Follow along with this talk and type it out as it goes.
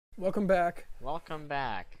Welcome back. Welcome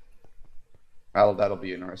back. That'll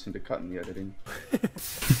be interesting to cut in the editing.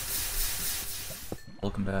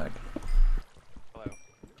 Welcome back. Hello.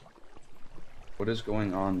 What is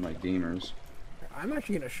going on, my gamers? I'm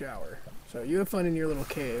actually gonna shower, so you have fun in your little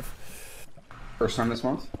cave. First time this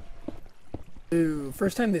month? Ooh,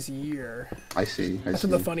 first time this year. I see. That's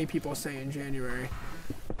what the funny people say in January.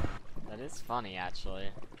 That is funny, actually.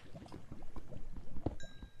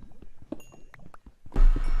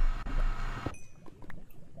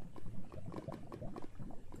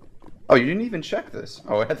 Oh, you didn't even check this.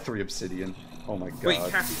 Oh, I had 3 obsidian. Oh my god. Wait,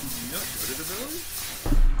 Kathy, did you not go to the village?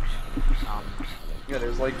 Yeah,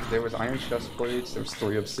 there was iron chest plates. There was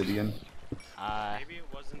 3 obsidian. Maybe it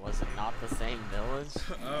wasn't. Was it not the same village?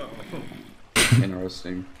 Oh.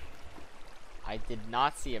 Interesting. I did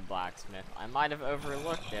not see a blacksmith. I might have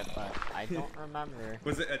overlooked it, but I don't remember.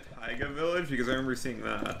 Was it a taiga village? Because I remember seeing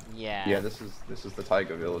that. Yeah. Yeah, this is the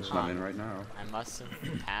taiga village I'm in right now. I must have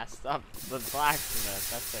passed up the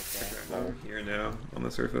blacksmith. That's okay. Okay, I'm here now on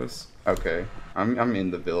the surface. Okay, I'm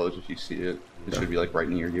in the village. If you see it, it should be like right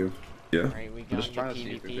near you. Yeah. Alright, we I'm going just to trying to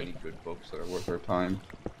see if there's any PvP? good books that are worth our time.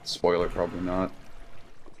 Spoiler, probably not.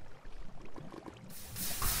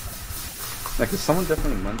 Like, someone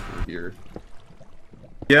definitely went through here.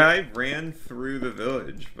 Yeah, I ran through the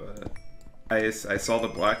village, but I saw the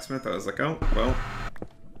blacksmith. I was like, oh, well,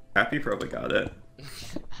 Happy probably got it.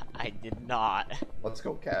 I did not. Let's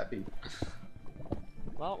go, Cappy.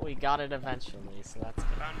 Well, we got it eventually, so that's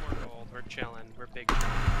good. Found more gold. We're chilling. We're big chilling.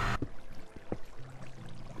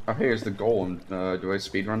 Oh, hey, here's the golem. Do I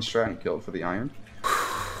speedrun strat and kill it for the iron?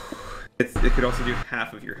 It could also do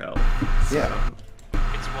half of your health. So. Yeah.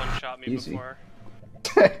 It's one-shot me Easy. before.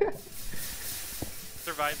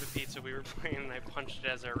 Survived the pizza we were playing, and I punched it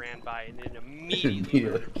as I ran by, and it immediately Immediately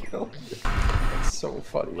murdered me. killed it. That's so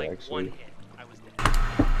funny, Like actually. one hit, I was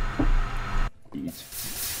dead. Eat.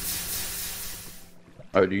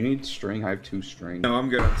 Oh, do you need string? I have 2 string. No, I'm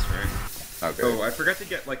good on string. Okay. Oh, I forgot to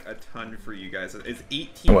get like a ton for you guys. Is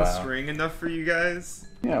 18 Wow. string enough for you guys?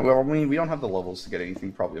 Yeah, well, I mean, we don't have the levels to get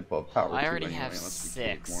anything probably above power. I 2 already anyway, have unless we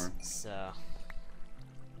create 6, more. so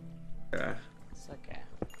Yeah. it's okay.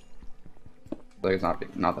 Like, it's not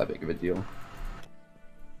that big of a deal.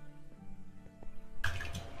 I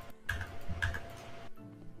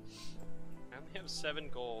only have 7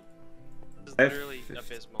 gold. This is I have literally 50.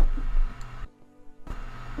 abysmal.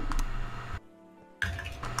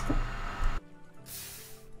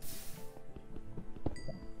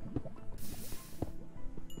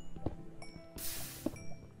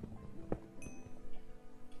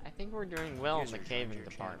 I think we're doing well in the caving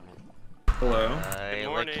department. Hello. Good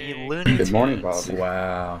morning. Looney Good morning, Tunes. Bobby.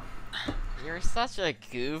 Wow. You're such a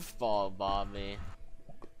goofball, Bobby.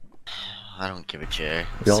 I don't give a shit.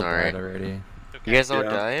 We all Sorry. died already. You guys all Yeah.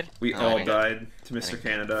 died? We Oh, all I- died to Mr.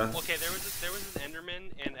 Canada. Okay, there was an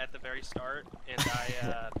Enderman, and at the very start, and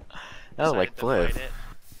I Oh, like decided to Bloob. fight it.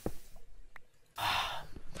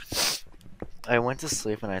 I went to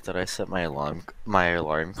sleep and I thought I set my alarm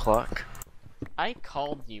clock. I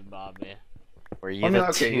called you, Bobby. Were you I mean, the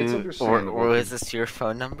okay, it's two, understandable. or was this your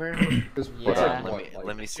phone number? Because Yeah.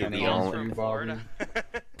 Let me see 10 the hours only- for you, From Florida.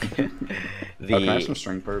 Bobby? Can I have some The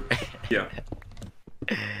string perp? Yeah.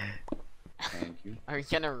 Thank you. Are you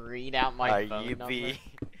gonna read out my are phone you number? the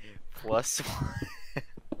 +1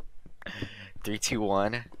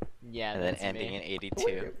 321 Yeah, and then that's ending me. in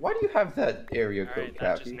 82? Why do you have that area code, Alright,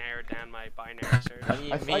 that just Cappy? narrowed down my binary search. What do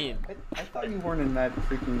you mean? I thought you weren't in that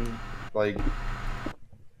freaking, like,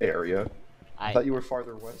 area. I thought you were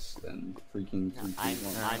farther west than freaking No, I'm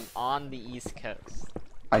 321. I'm on the East Coast.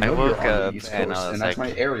 I know woke you're on up the East and I Coast, was and that's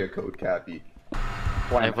like- my area code, Cappy.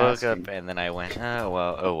 Why I I'm woke up asking. and then I went, oh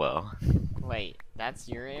well. Wait, that's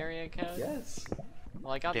your area code? Yes.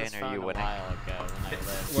 Well, I got this Dan, are phone you a winning? while ago when I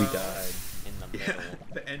lived We Well, died. in the Yeah,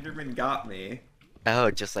 middle. the Enderman got me.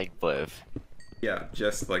 Oh, just like Bloob. Yeah,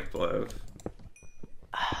 just like Bloob.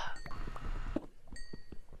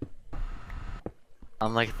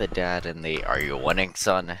 I'm like the dad in the "Are you winning,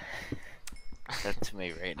 son?" That's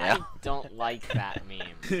me right I now. don't like that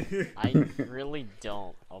meme. I really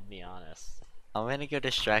don't, I'll be honest. I'm gonna go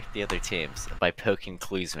distract the other teams by poking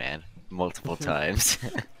clues, man, multiple times.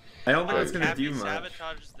 I don't think it's gonna Cappy do much.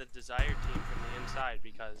 sabotages the desired team from the inside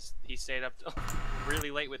because he stayed up till really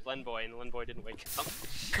late with Lenboy, and Lenboy didn't wake up.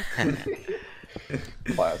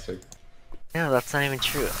 Classic. No, that's not even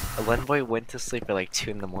true. Lenboy went to sleep at like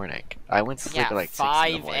 2 in the morning. I went to sleep Yeah, at like 6 in the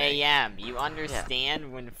 5 morning. a.m. You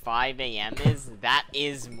understand when 5 a.m. is? That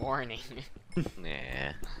is morning.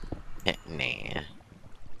 Nah. Nah.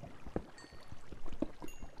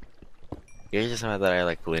 You're just mad that I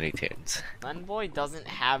like Looney Tunes. Lenboy doesn't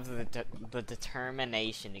have the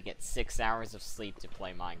determination to get 6 hours of sleep to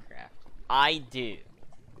play Minecraft. I do.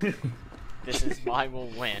 This is why we'll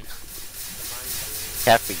win.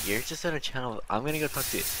 Cappy, you're just on a channel. I'm gonna go talk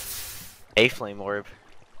to you. Hey, Flame Orb.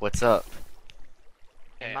 What's up?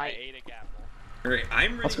 Hey, My- I ate a gapple. Alright,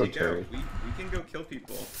 I'm ready Let's go, to go. Terry. We can go kill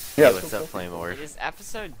people. Yeah, Hey, what's up, Flame Orb? It is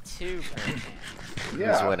episode 2, Birdman.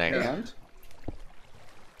 Yeah, Who's winning? and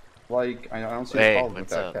like I don't see Hey, a problem with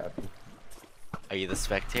what's that, up? Cappy. Are you the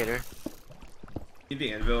spectator? Need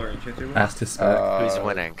the anvil or enchanted one? Ask to spec. Who's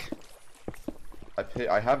winning?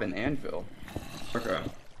 I have an anvil. Okay.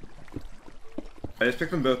 I just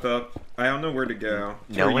picked them both up. I don't know where to go.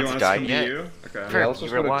 No Terry, one's you want us to died come to yet? you? Okay. Kurt, Yeah, let's you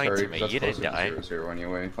just were go to lying to Terry, me. 'cause that's You didn't closer to die. 0-0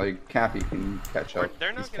 anyway. Like Cappy can catch up. They're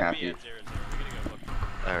It's not gonna be Cappy. at 0-0. We gotta go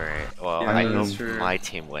look. Alright, well, Yeah, I that's hope true. my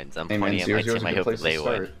team wins. I'm Hey man, pointing at my 0-0 is team. a I good hope place to they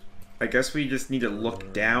start. win. I guess we just need to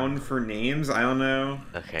look down for names. I don't know.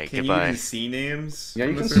 Okay, Can you goodbye. even see names? Yeah,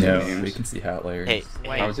 you from can this see room? No, names. we can see outliers. Hey,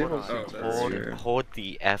 Wait, I was hold able on. to Oh, see that's hold, true. hold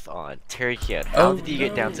the F on. Terry Kid, how Oh, did you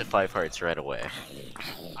get down no. to 5 hearts right away?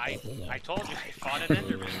 I told you I fought an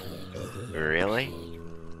Enderman. Really?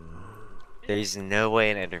 There's no way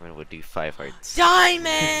an Enderman would do 5 hearts.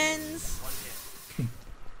 Diamonds! One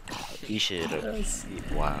hit. He should have. Yes.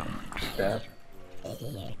 Wow. That.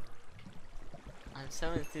 I'm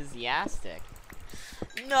so enthusiastic.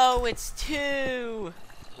 No, it's 2!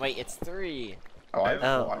 Wait, it's 3. Oh, I have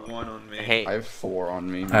Oh. one on me. Hey, I have 4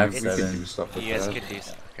 on me. I have Maybe we could 7. do stuff with you guys that. could do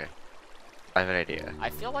something. Okay. I have an idea. I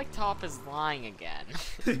feel like Top is lying again.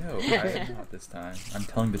 No, I am not this time. I'm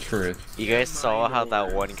telling the truth. You guys saw how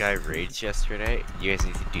that one guy raged yesterday? You guys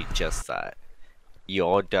need to do just that. You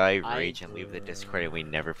all die, rage, and leave the Discord, and we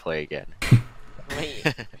never play again. Wait,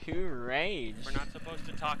 who raged? We're not supposed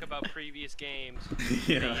to talk about previous games.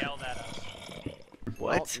 Yeah. They yelled at us.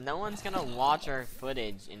 What? Well, no one's gonna watch our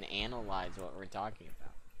footage and analyze what we're talking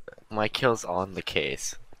about. My kill's on the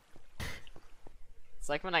case. It's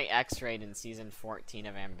like when I X-rayed in season 14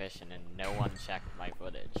 of Ambition and no one checked my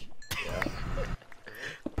footage.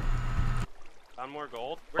 Found more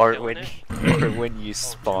gold. We're Or killing when, it. or when you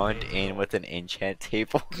spawned in with an enchant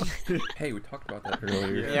table. Hey, we talked about that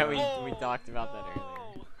earlier. Yeah, we talked about that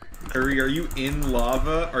earlier. Hurry, are you in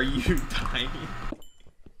lava? Are you dying?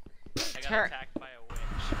 I got Tur- attacked by a witch.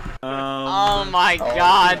 Oh my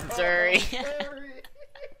god, Zuri!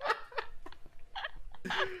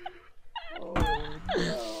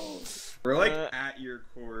 We're like at your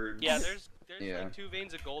cords. Yeah, there's Yeah. like 2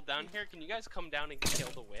 veins of gold down here. Can you guys come down and kill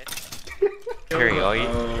the witch? Harry,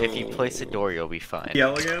 Oh. if you place a door, you'll be fine.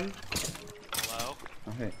 Yell again? Hello?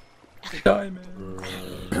 Okay. Diamond.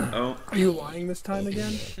 Oh. Are you lying this time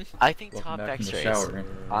again? I think Welcome top back from the X-rays. shower.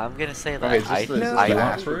 I'm gonna say that Okay, is this I the- think is this I the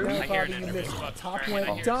want. bathroom? No, I hear Bobby, an you Enderman. missed Fuck, top Terry, went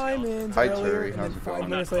I hear diamonds Hi, earlier, Terry, and how's then it 5 going?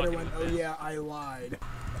 minutes I'm not later went, fucking oh yeah, I lied.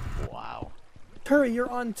 Wow. Terry, you're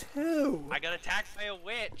on 2. I got attacked by a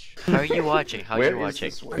witch. How are you watching? How are Where you is watching?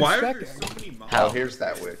 this witch? Why are there expecting. so many mobs? How? Oh, here's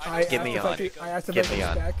that witch. I Get asked me if on. I could, I asked if Get I could me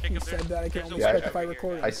on. spec. He Jacob, said that I can only Yeah, spec if I I-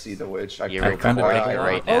 record. I see the witch. I You're killed recording the witch.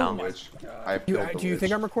 right I now. killed the witch. I You, killed the do you witch.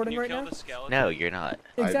 think I'm Can recording you right kill now? the skeleton? No, you're not.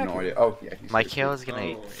 I have no Exactly. idea. Oh, yeah. he's Mikhail's gonna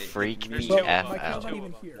Oh, freak there's the two F of them. Mikhail's out. not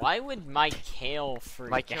even here. Why would Mikhail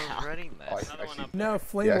freak Mikhail's out? running Oh, this. Another one see. up No, there.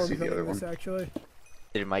 Flame Yeah, I Orb see is the running other this one. actually.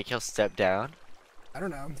 Did Mikhail step down? I don't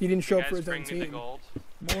know. He didn't You show up for guys his bring own me the team. gold.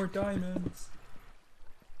 More diamonds.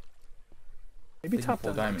 Maybe Big top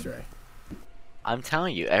full down diamond. X-ray. I'm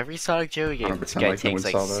telling you, every Sonic Joe game, this 100% guy like no takes one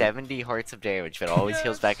like saw that. 70 hearts of damage, but always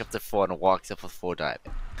heals back up to 4 and walks up with 4 diamond.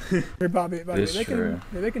 Here, Bobby, It's true.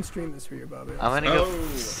 they can stream this for you, Bobby. I'm gonna go Oh.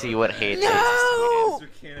 see what hate No! Mr.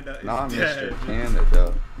 Canada is Nah, dead. Mr.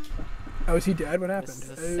 Canada. Oh, is he dead? What happened? This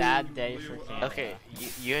is a sad day for Canada. Okay,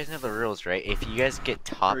 you guys know the rules, right? If you guys get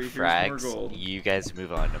top Hurry, here's more frags, gold. you guys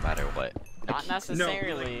move on no matter what. Not No,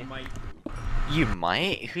 necessarily. like, Mike, You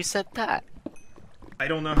might? Who said that? I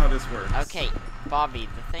don't know how this works. Okay, Bobby,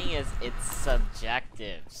 the thing is, it's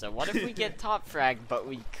subjective. So what if we get top frag, but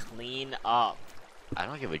we clean up? I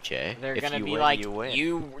don't give a J. They're If gonna you be win, like, you win.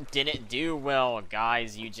 you didn't do well,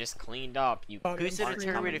 guys. You just cleaned up. You Bobby, Who I'm said aren't it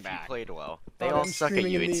streaming- coming if you back. played well? They Bobby, all I'm suck at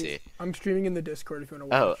streaming in UNC. the- I'm streaming in the Discord if you want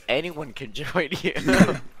to Oh, watch. anyone can join you.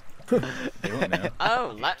 They won't know.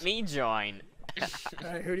 Oh, let me join.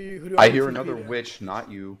 Alright, who do I want hear to another be? witch, not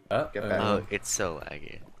you. Uh-oh. Get back. Oh, it's so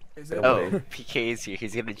laggy. Is it? Oh, PK is here.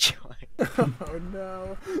 He's gonna join. Oh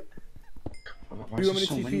no. Why Do is you want there me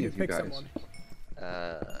so to many TP to of you pick guys? someone?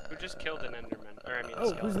 Who just killed an Enderman? Or I mean, a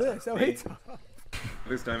Oh, who's skeleton. this? Oh, hey, Tom.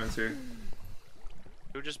 There's diamonds here.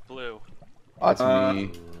 Who just blew? Oh, it's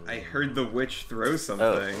me. I heard the witch throw Oh,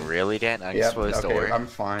 something. really, Dan? I'm Yeah, supposed to okay, work. I'm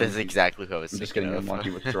fine. This is exactly who I was I'm just thinking getting of. unlucky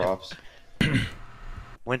with drops.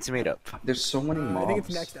 When's the meetup? There's so many mobs. I think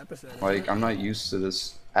it's next episode. isn't Like, it? I'm not used to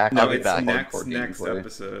this No, actual it's back. next gameplay.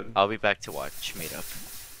 episode. I'll be back to watch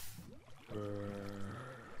meetup.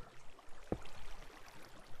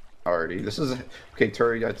 Alrighty, this is okay.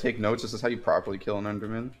 Turi, you gotta take notes. This is how you properly kill an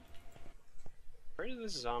Enderman. Where's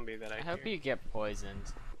this zombie that I I hope hear? you get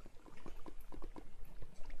poisoned.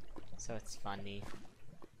 So it's funny.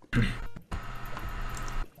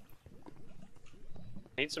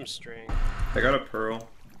 Need some string. I got a pearl.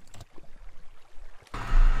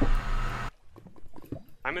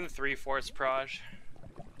 I'm in 3/4 proj.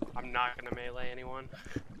 I'm not gonna melee anyone.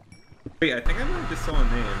 Wait, I think I might have just saw a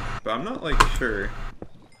name, but I'm not like sure.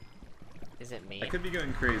 Is it me? I could be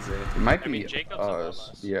going crazy. It might I be mean, Jacob's above us.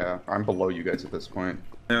 us. Yeah, I'm below you guys at this point.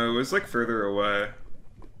 No, it was like further away.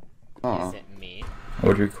 Huh. Is it me?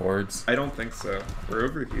 Order chords. I don't think so. We're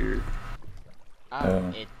over here. Oh,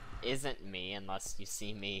 it isn't me unless you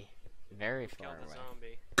see me very Kill far the away.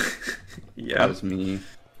 zombie. Yeah. That was me.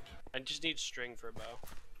 I just need string for a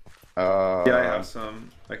bow. Yeah, I have some.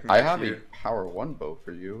 I can I get have you. a power 1 bow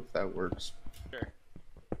for you, if that works. Sure.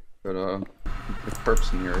 But if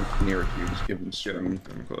Perp's near to you, just give him Yeah, string.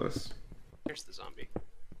 I'm close. Here's the zombie.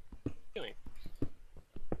 Healing.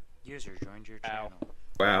 User joined your Ow. channel.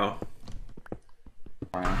 Wow.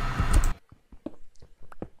 Wow.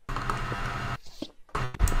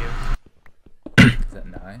 Is that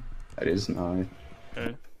Nye? That is nice.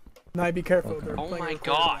 Nah, be careful. Okay. They're Oh playing a my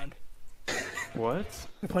recorder God. round. What?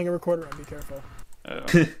 They're playing a recorder round. Be careful.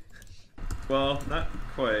 Well, not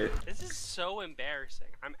quite. This is so embarrassing.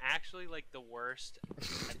 I'm actually like the worst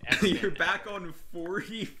I've ever You're been back ever. on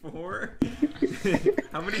 44?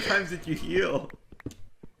 How many times did you heal?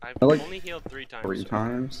 I've I like only healed 3 times. 3 so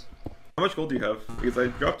times. How much gold do you have? Because I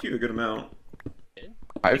dropped you a good amount.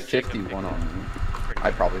 I have think Jacob 51 picked on me.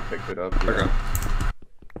 I probably picked it up. Okay.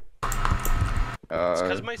 It's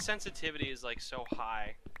because my sensitivity is like so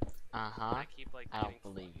high. Uh-huh. I keep like I getting...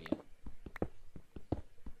 don't believe you.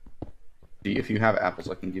 if you have apples,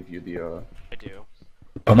 I can give you the I do.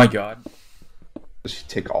 Oh my god. just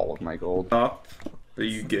take all of my gold. Up. That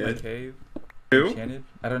you My get. cave. Who? Enchanted?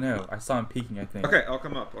 I don't know. I saw him peeking, I think. Okay, I'll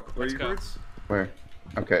come up. Where are Let's you go. birds? Where?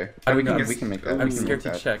 Okay. I we don't can know. we can make that. I'm I'm we can scared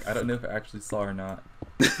make to that. check. I don't know if I actually saw or not.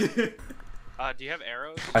 Do you have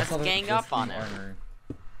arrows? I Let's saw the gang plus up on 3 it. armor.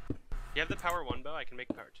 You have the power 1 bow? I can make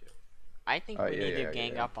power 2. I think we need to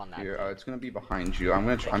gang yeah. up on that. Here, thing. it's gonna be behind you. I'm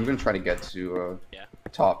gonna try to get to Yeah.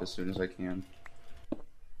 top as soon as I can. Do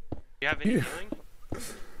you have any healing?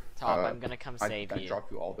 Top, uh, I'm gonna come save I you.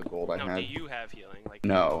 dropped you all the gold I No, had. do you have healing? Like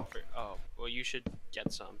No. Oh, well you should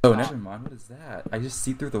get some. Oh, Top. never mind. What is that? I just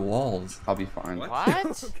see through the walls. I'll be fine. What? What?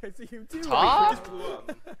 Okay, so you do. Top? Just blew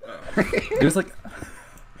up. Oh. There's like,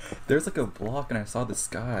 there's like a block, and I saw the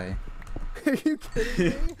sky. Are you kidding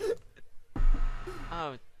me?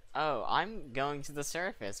 Oh, I'm going to the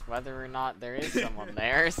surface, whether or not there is someone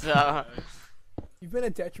there. So You've been a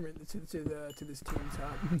detriment to this team,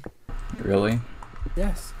 Tom. Really?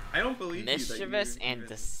 Yes. I don't believe mischievous you that you and even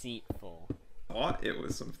deceitful. thought it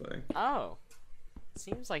was something. Oh,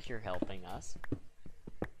 seems like you're helping us.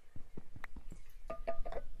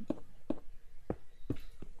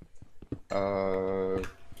 Uh,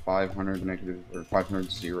 500 negative or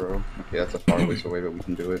 500 0. Okay, that's a far ways away, but we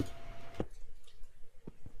can do it.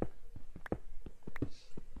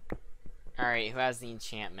 All right, who has the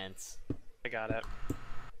enchantments? I got it.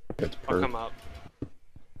 That's I'll perfect. come up.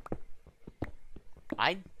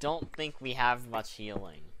 I don't think we have much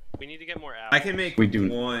healing. We need to get more apples. I can make We do-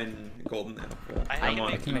 one golden apple. I I can can,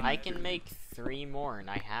 make make, make- I can make 3 more, and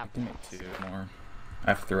I have I can one. make 2 more. I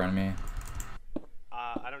have 3 on me.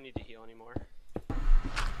 I don't need to heal anymore.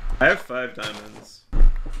 I have 5 diamonds.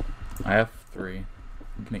 I have 3. You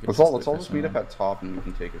can make it Let's all split just meet up personally. at top and we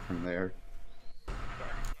can take it from there.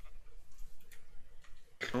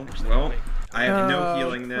 Oh, well, I have no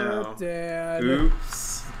healing poor now. Dad.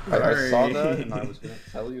 Oops. I saw Sorry. that and I was gonna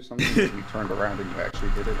tell you something, but we turned around and you actually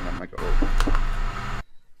did it, and I'm like, oh.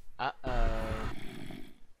 Uh-oh.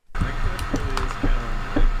 Minecraft really is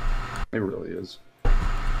challenging. It really is.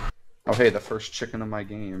 Oh hey, the first chicken of my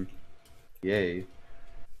game. Yay.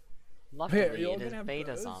 Luckily, are you all it gonna is have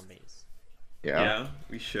beta bows? zombies. Yeah. Yeah,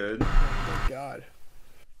 we should. Thank God.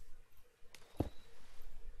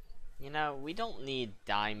 You know, we don't need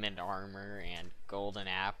diamond armor and golden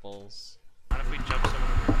apples. What if we jump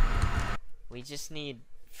someone over? We just need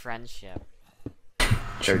friendship.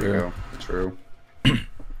 There you go. True.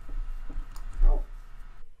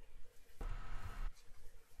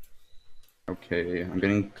 Okay, I'm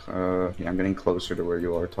getting closer to where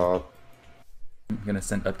you are, top. I'm gonna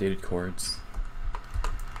send updated chords.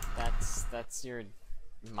 That's your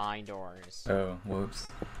my doors. Oh, whoops.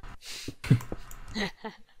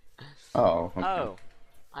 Oh. Okay. Oh,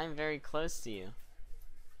 I'm very close to you.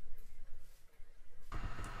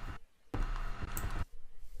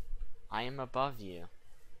 I am above you.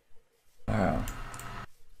 Wow.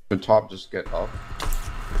 Did Top just get up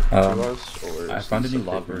to us, or I is found a he new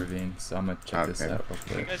still lava hidden? ravine, so I'm gonna check this Okay. out real You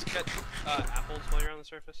quick. guys got apples while you're on the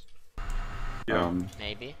surface? Yeah.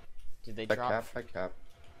 Maybe. Did they That drop? cap, that cap.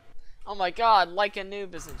 Oh my god, like a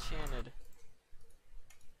noob is enchanted.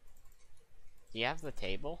 Do you have the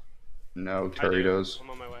table? No, I Terry do. does. I'm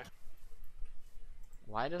on my way.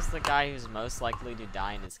 Why does the guy who's most likely to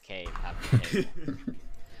die in his cave have the table?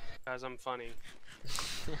 Guys, I'm funny.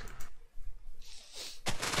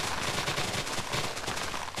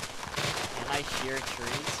 Can I shear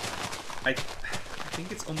trees? I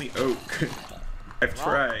think it's only oak. I've Well,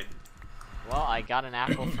 tried. Well, I got an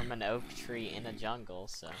apple from an oak tree in a jungle,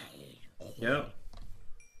 so... Yep.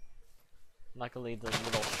 Luckily, the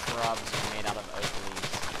little shrubs are made out of oak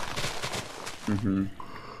leaves. Mm-hmm.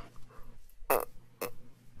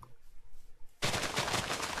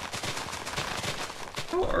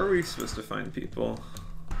 How are we supposed to find people?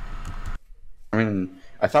 I mean,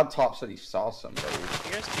 I thought Top said he saw somebody.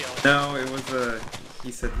 You guys feel No, it was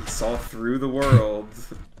he said he saw through the world.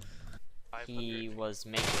 He was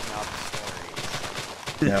making up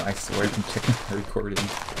stories. No, I swear I'm checking my recording.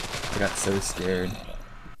 I got so scared.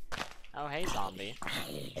 Oh, hey, zombie.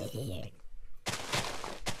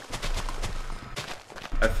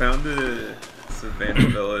 I found a savannah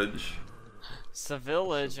village. It's a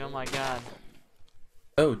village, oh my god.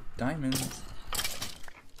 Oh, diamonds.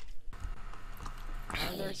 Why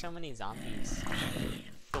are there so many zombies?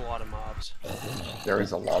 a lot of mobs. There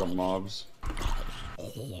is a lot of mobs.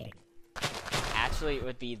 Actually, it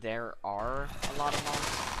would be there are a lot of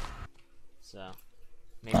mobs. So,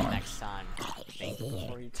 maybe next time, think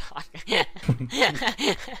before you talk.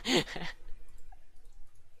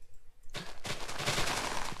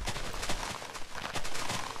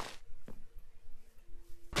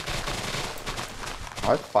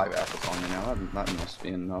 I have 5 apples on me now. That must be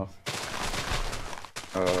enough.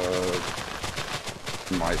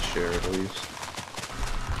 My share at least.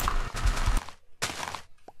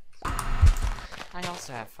 I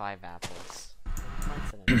also have 5 apples.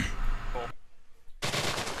 Coincidence.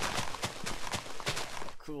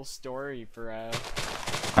 Cool story, bro.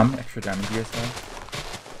 How many extra diamonds do you guys have?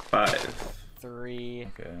 5. 3.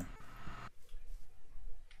 Okay.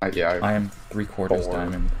 Yeah, I am 3/4 4.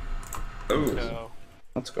 diamond. Oh. No.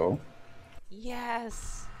 Let's go.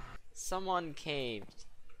 Yes! Someone caved.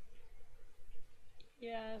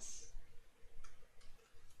 Yes.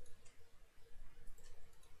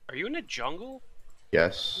 Are you in a jungle?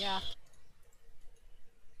 Yes. Yeah.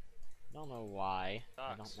 Don't know why.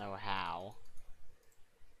 I Sucks. don't know how.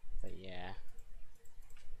 But yeah.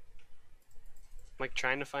 I'm like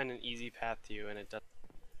trying to find an easy path to you and it doesn't.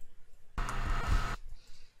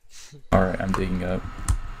 Alright, I'm digging up.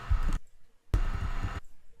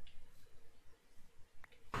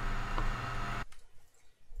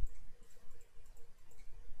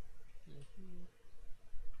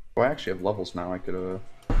 Well, I actually have levels now. I could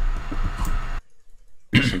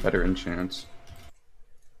do some better enchants.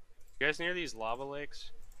 You guys near these lava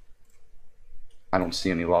lakes? I don't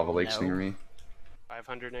see any lava lakes No. near me.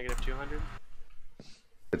 500, -200?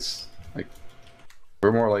 It's like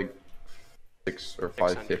we're more like 6 or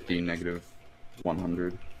 600 550, maybe.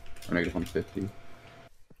 -100 or -150.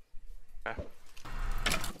 Okay.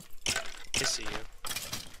 I see you.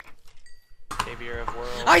 Savior of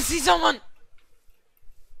worlds. I see someone!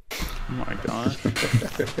 Oh my god.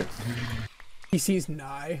 He sees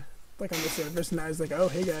Nye, like on the surface, and Nye's like, oh,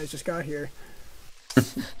 hey guys, just got here.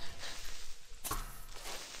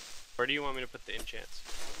 Where do you want me to put the enchants?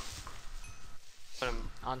 Put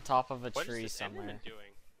 'em- On top of a What tree is this somewhere. Enderman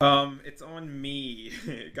doing? It's on me.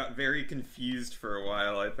 It got very confused for a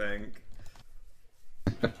while, I think.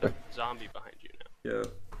 Zombie behind you now. Yeah.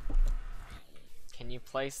 Can you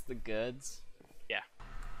place the goods? Yeah.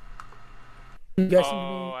 You guys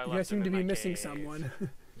Oh, I seem to be, you left guys seem him to in be my missing cave. someone.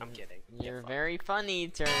 I'm kidding. You're very funny,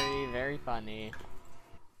 Terry. Very funny.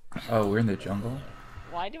 Oh, we're in the jungle?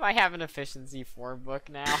 Why do I have an efficiency 4 book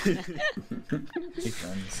now? Hey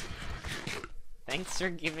friends. Thanks for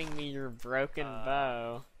giving me your broken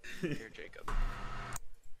bow. Here, Jacob.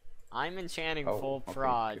 I'm enchanting Oh, full okay,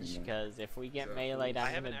 proj, good enough. because if we get So, meleeed, I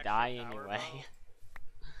I'm have an gonna extra die power anyway. bow.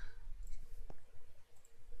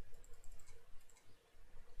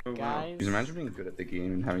 Oh, wow. Guys? Because imagine being good at the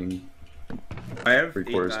game and having. I have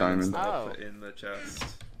 3/4 8 diamonds diamond. that I'll Oh. put in the chest.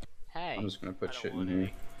 Hey. I'm just gonna I put don't shit in want here.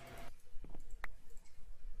 any.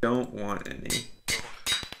 Don't want any.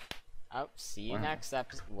 Oh, see you Wow. next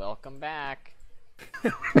episode. Welcome back.